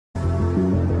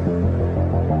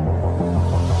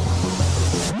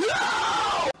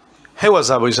Hey,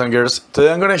 what's up, boys and girls?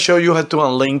 Today I'm going to show you how to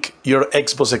unlink your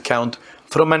Xbox account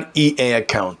from an EA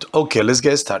account. Okay, let's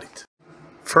get started.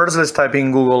 First, let's type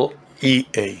in Google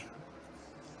EA.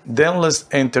 Then let's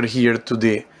enter here to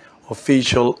the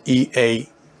official EA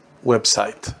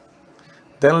website.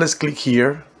 Then let's click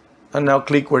here and now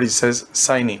click where it says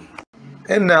sign in.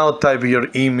 And now type your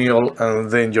email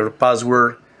and then your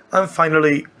password and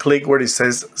finally click where it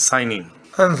says sign in.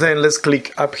 And then let's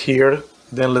click up here.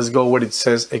 Then let's go where it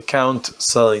says account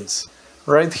settings.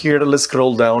 Right here, let's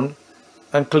scroll down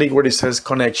and click where it says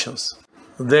connections.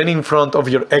 Then in front of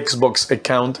your Xbox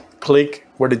account, click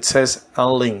where it says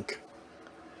Unlink.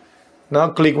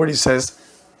 Now click where it says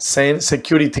send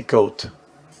security code.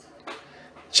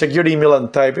 Check your email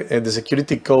and type the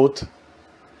security code.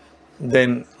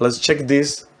 Then let's check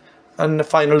this and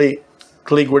finally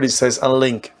click where it says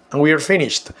Unlink. And we are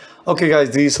finished. Okay guys,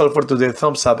 this is all for today.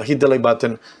 Thumbs up, hit the like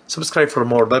button, subscribe for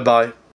more. Bye bye.